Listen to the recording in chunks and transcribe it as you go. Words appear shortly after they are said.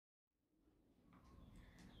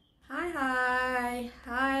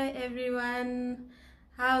Hi everyone.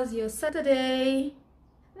 How's your Saturday?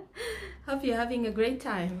 Hope you're having a great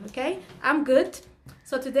time. Okay, I'm good.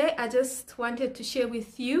 So today I just wanted to share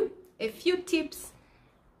with you a few tips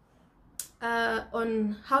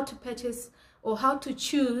on how to purchase or how to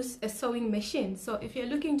choose a sewing machine. So if you're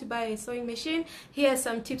looking to buy a sewing machine, here are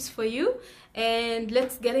some tips for you, and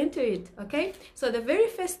let's get into it. Okay, so the very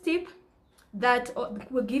first tip that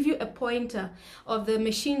will give you a pointer of the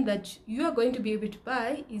machine that you are going to be able to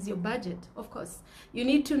buy is your budget. Of course, you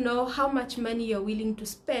need to know how much money you're willing to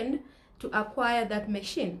spend to acquire that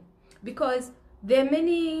machine, because there are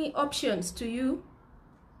many options to you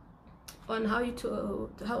on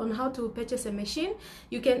how to purchase a machine.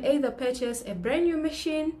 You can either purchase a brand new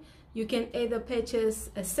machine, you can either purchase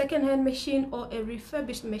a second-hand machine or a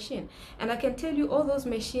refurbished machine, and I can tell you all those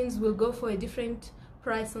machines will go for a different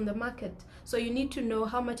price on the market. So you need to know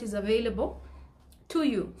how much is available to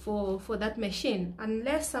you for that machine,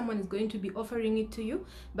 unless someone is going to be offering it to you.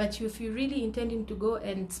 But if you're really intending to go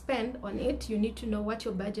and spend on it, you need to know what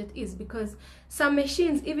your budget is, because some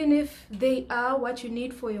machines, even if they are what you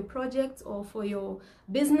need for your projects or for your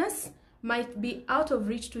business, might be out of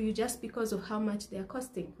reach to you just because of how much they are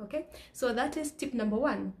costing. Okay, so that is tip number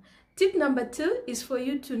one. Tip number two is for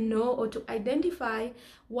you to know or to identify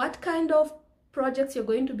what kind of projects you're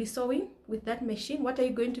going to be sewing with that machine. What are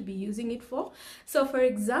you going to be using it for? So for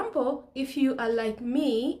example, if you are like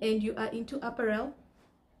me and you are into apparel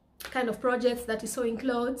kind of projects, that is sewing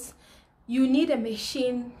clothes, you need a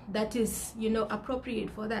machine that is, you know, appropriate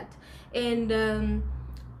for that. And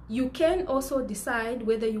you can also decide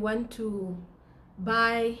whether you want to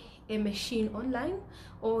buy a machine online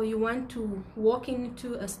or you want to walk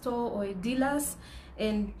into a store or a dealer's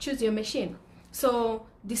and choose your machine. So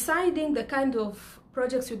deciding the kind of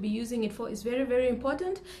projects you'll be using it for is very, very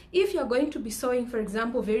important. If you're going to be sewing, for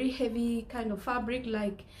example, very heavy kind of fabric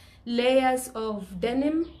like layers of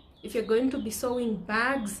denim, if you're going to be sewing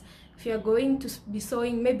bags, if you're going to be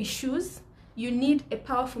sewing maybe shoes, you need a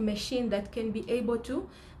powerful machine that can be able to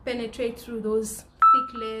penetrate through those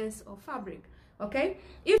thick layers of fabric. Okay,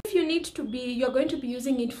 if you need to be, you're going to be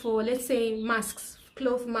using it for, let's say, masks,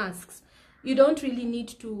 cloth masks, you don't really need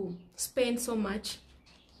to spend so much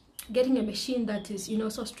getting a machine that is, you know,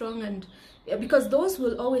 so strong, and because those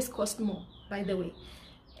will always cost more, by the way.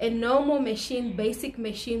 A normal machine, basic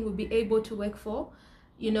machine, will be able to work for,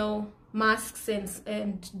 you know, masks and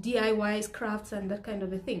DIYs, crafts, and that kind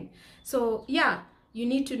of a thing. So yeah, you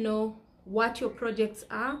need to know what your projects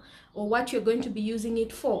are or what you're going to be using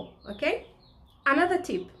it for. Okay, another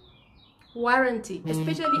tip: warranty.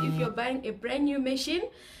 Especially if you're buying a brand new machine,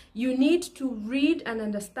 you need to read and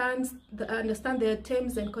understand the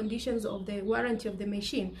terms and conditions of the warranty of the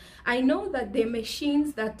machine. I know that there are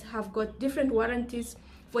machines that have got different warranties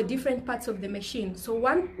for different parts of the machine. So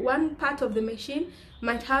one part of the machine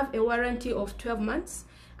might have a warranty of 12 months.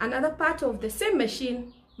 Another part of the same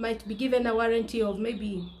machine might be given a warranty of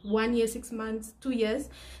maybe 1 year, 6 months, 2 years.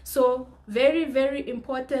 So very, very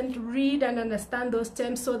important, read and understand those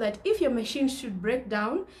terms, so that if your machine should break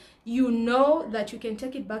down, you know that you can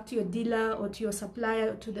take it back to your dealer or to your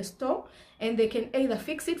supplier, to the store, and they can either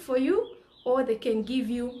fix it for you or they can give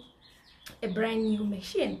you a brand new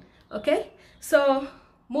machine. Okay, so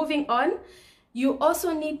moving on, you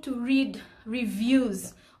also need to read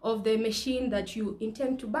reviews of the machine that you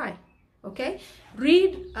intend to buy. Okay,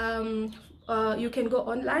 read, you can go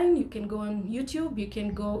online, you can go on YouTube, you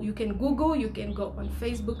can Google, you can go on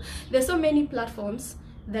Facebook. There's so many platforms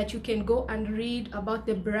that you can go and read about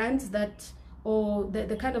the brands that, or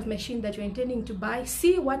the kind of machine that you're intending to buy.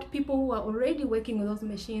 See what people who are already working with those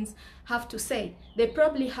machines have to say. They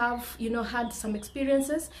probably have, you know, had some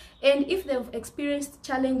experiences, and if they've experienced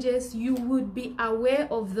challenges, you would be aware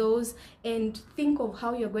of those and think of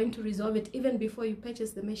how you're going to resolve it even before you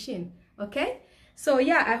purchase the machine. Okay, so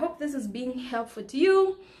yeah, I hope this is being helpful to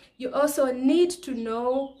you. You also need to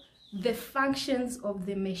know the functions of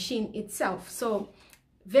the machine itself. So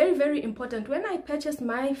very, very important. When I purchased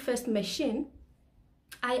my first machine,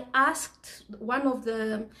 I asked one of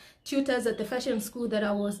the tutors at the fashion school that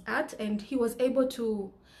I was at, and he was able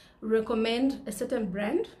to recommend a certain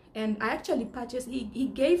brand, and I actually purchased,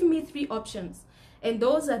 he gave me 3 options, and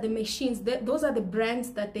those are the machines, those are the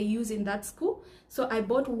brands that they use in that school. So I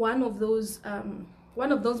bought one of those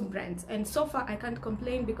brands, and so far I can't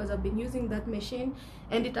complain because I've been using that machine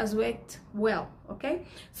and it has worked well. Okay,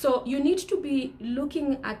 so you need to be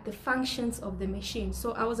looking at the functions of the machine.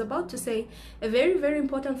 So I was about to say, a very, very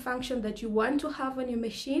important function that you want to have on your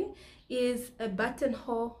machine is a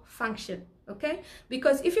buttonhole function. Okay,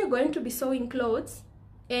 because if you're going to be sewing clothes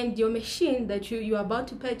and your machine that you're about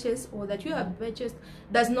to purchase or that you have purchased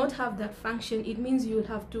does not have that function, it means you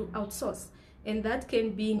will have to outsource, and that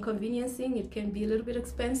can be inconveniencing. It can be a little bit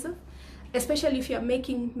expensive, especially if you're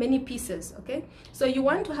making many pieces. Okay, so you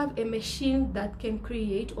want to have a machine that can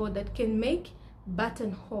create or that can make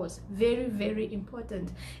buttonholes. Very, very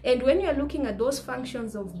important. And when you're looking at those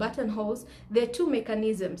functions of buttonholes, there are two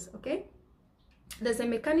mechanisms. Okay, there's a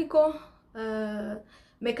mechanical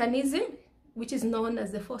mechanism which is known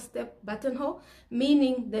as the 4-step buttonhole,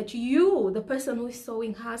 meaning that you, the person who is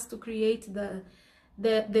sewing, has to create the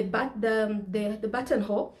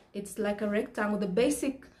buttonhole. It's like a rectangle. The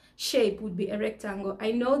basic shape would be a rectangle.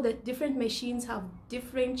 I know that different machines have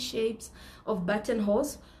different shapes of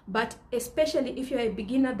buttonholes, but especially if you're a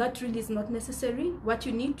beginner, that really is not necessary. What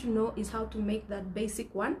you need to know is how to make that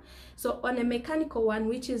basic one. So on a mechanical one,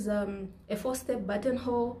 which is a 4-step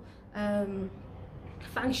buttonhole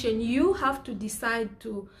function, you have to decide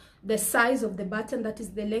to the size of the button, that is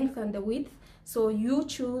the length and the width. So you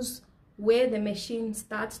choose where the machine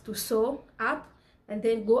starts to sew up, and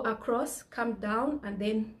then go across, come down, and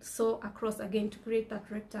then sew across again to create that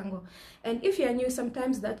rectangle. And if you're new,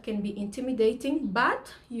 sometimes that can be intimidating,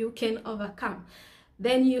 but you can overcome.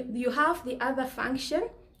 Then you have the other function,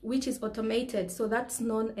 which is automated. So that's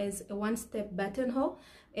known as a 1-step buttonhole.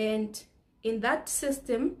 And in that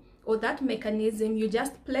system or that mechanism, you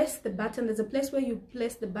just place the button. There's a place where you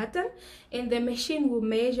place the button, and the machine will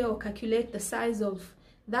measure or calculate the size of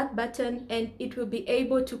that button, and it will be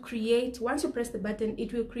able to create, once you press the button,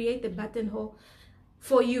 it will create the buttonhole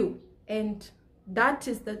for you. And that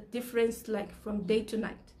is the difference, like from day to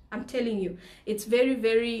night. I'm telling you, it's very,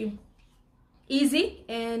 very easy,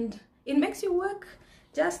 and it makes your work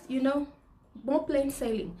just, you know, more plain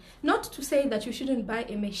sailing. Not to say that you shouldn't buy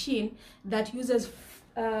a machine that uses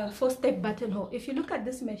 4-step buttonhole. If you look at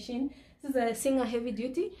this machine, this is a Singer heavy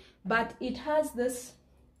duty, but it has this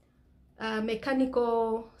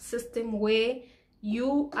mechanical system where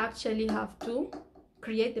you actually have to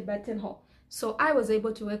create the buttonhole. So I was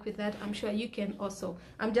able to work with that. I'm sure you can also.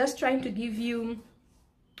 I'm just trying to give you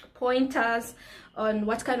pointers on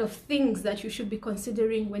what kind of things that you should be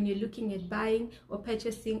considering when you're looking at buying or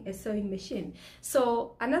purchasing a sewing machine.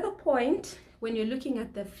 So another point when you're looking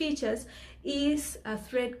at the features is a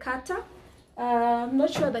thread cutter. I'm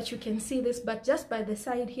not sure that you can see this, but just by the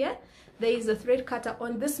side here, there is a thread cutter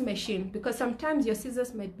on this machine, because sometimes your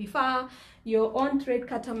scissors might be far, your own thread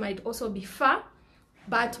cutter might also be far,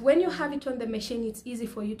 but when you have it on the machine, it's easy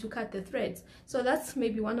for you to cut the threads. So that's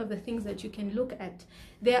maybe one of the things that you can look at.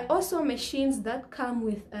 There are also machines that come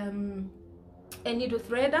with a needle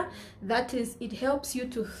threader. That is, it helps you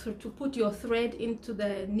to put your thread into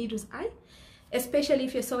the needle's eye, especially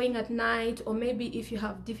if you're sewing at night, or maybe if you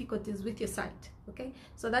have difficulties with your sight. Okay,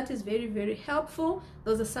 so that is very, very helpful.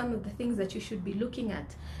 Those are some of the things that you should be looking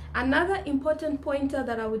at. Another important pointer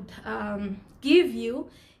that I would give you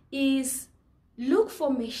is look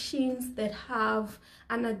for machines that have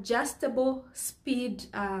an adjustable speed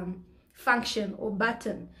function or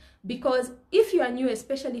button, because if you are new,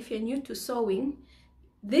 especially if you're new to sewing,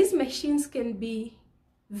 these machines can be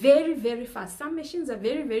very, very fast. Some machines are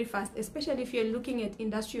very, very fast, especially if you're looking at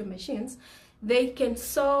industrial machines. They can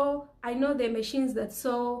sew, I know there are machines that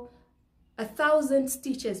sew 1,000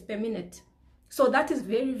 stitches per minute. So that is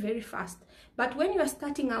very, very fast. But when you are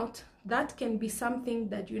starting out, that can be something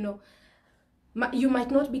that, you know, you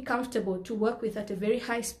might not be comfortable to work with at a very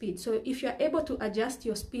high speed. So if you're able to adjust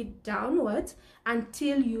your speed downwards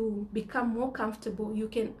until you become more comfortable, you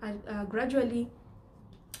can gradually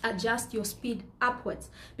adjust your speed upwards.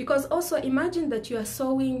 Because also imagine that you are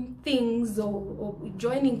sewing things or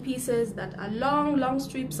joining pieces that are long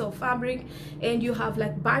strips of fabric, and you have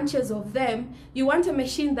like bunches of them. You want a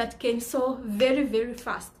machine that can sew very, very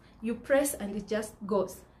fast. You press and it just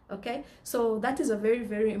goes. Okay, so that is a very,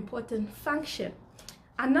 very important function.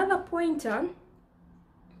 Another pointer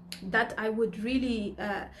that I would really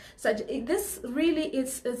suggest, this really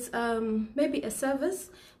is maybe a service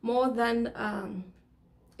more than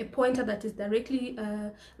a pointer that is directly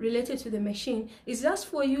related to the machine. Is just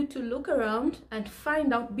for you to look around and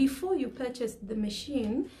find out before you purchase the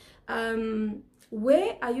machine,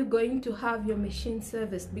 where are you going to have your machine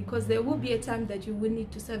serviced, because there will be a time that you will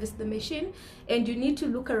need to service the machine, and you need to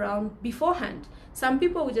look around beforehand. Some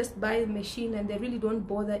people will just buy a machine and they really don't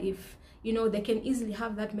bother if, you know, they can easily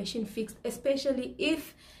have that machine fixed, especially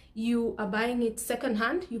if you are buying it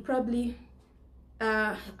secondhand. You probably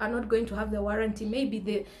are not going to have the warranty.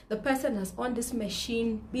 Maybe the person has owned this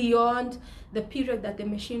machine beyond the period that the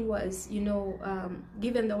machine was, you know,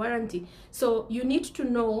 given the warranty. So you need to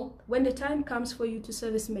know when the time comes for you to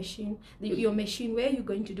service your machine, where you're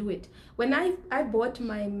going to do it. When I bought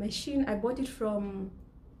my machine, I bought it from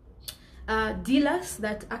dealers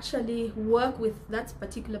that actually work with that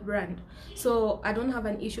particular brand, so I don't have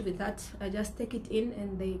an issue with that. I just take it in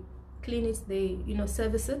and they clean it, they, you know,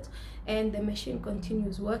 service it, and the machine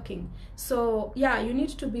continues working. So yeah, you need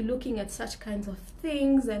to be looking at such kinds of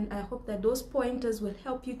things, and I hope that those pointers will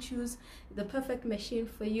help you choose the perfect machine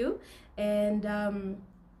for you, and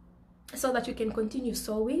so that you can continue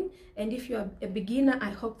sewing. And if you are a beginner, I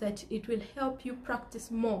hope that it will help you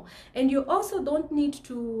practice more. And you also don't need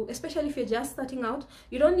to, especially if you're just starting out,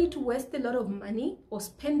 you don't need to waste a lot of money or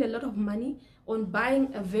spend a lot of money on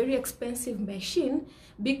buying a very expensive machine,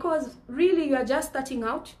 because really you are just starting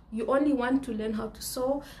out. You only want to learn how to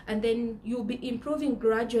sew, and then you'll be improving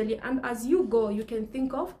gradually, and as you go you can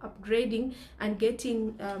think of upgrading and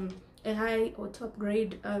getting a high or top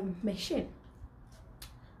grade machine.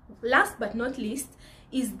 Last but not least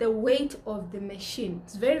is the weight of the machine.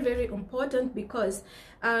 It's very, very important, because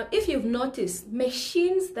if you've noticed,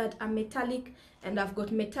 machines that are metallic and have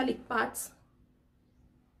got metallic parts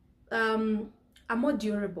are more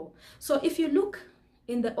durable. So if you look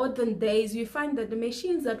in the olden days, you find that the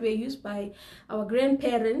machines that were used by our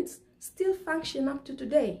grandparents still function up to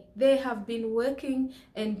today. They have been working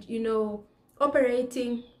and, you know,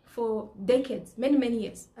 operating for decades, many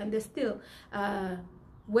years, and they're still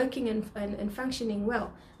working and functioning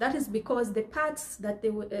well. That is because the parts that they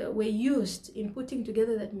were used in putting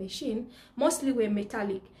together that machine mostly were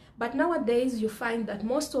metallic. But nowadays you find that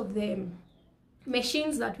most of the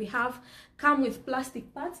machines that we have come with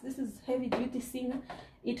plastic parts. This is heavy duty Singer.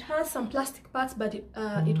 It has some plastic parts, but it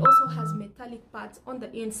also has metallic parts on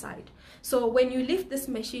the inside. So when you lift this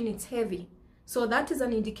machine, it's heavy. So that is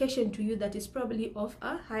an indication to you that it's probably of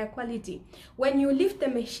a higher quality. When you lift the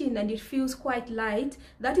machine and it feels quite light,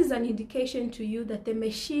 that is an indication to you that the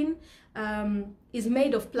machine is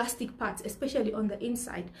made of plastic parts, especially on the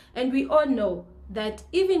inside. And we all know that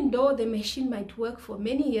even though the machine might work for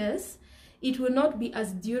many years, it will not be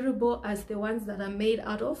as durable as the ones that are made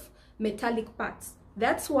out of metallic parts.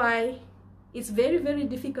 That's why it's very, very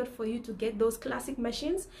difficult for you to get those classic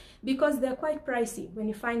machines, because they're quite pricey when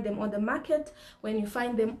you find them on the market, when you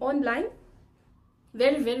find them online.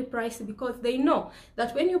 Very, very pricey, because they know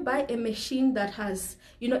that when you buy a machine that has,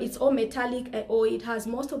 you know, it's all metallic, or it has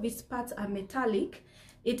most of its parts are metallic,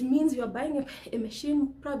 it means you're buying a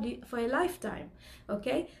machine probably for a lifetime.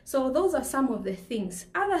 Okay, so those are some of the things.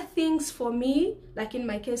 Other things for me, like in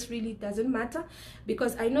my case, really doesn't matter,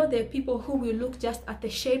 because I know there are people who will look just at the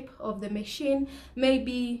shape of the machine.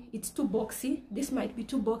 Maybe it's too boxy. This might be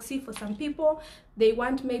too boxy for some people. They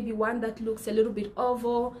want maybe one that looks a little bit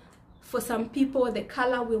oval. For some people, the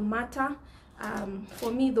color will matter.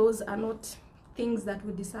 For me, those are not things that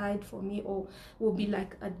would decide for me or will be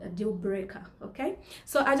like a deal breaker. Okay,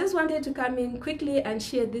 so I just wanted to come in quickly and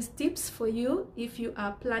share these tips for you if you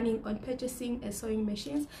are planning on purchasing a sewing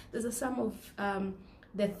machine. These are some of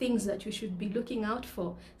the things that you should be looking out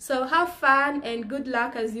for. So have fun and good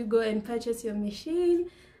luck as you go and purchase your machine,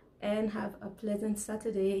 and have a pleasant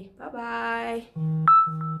Saturday. Bye bye.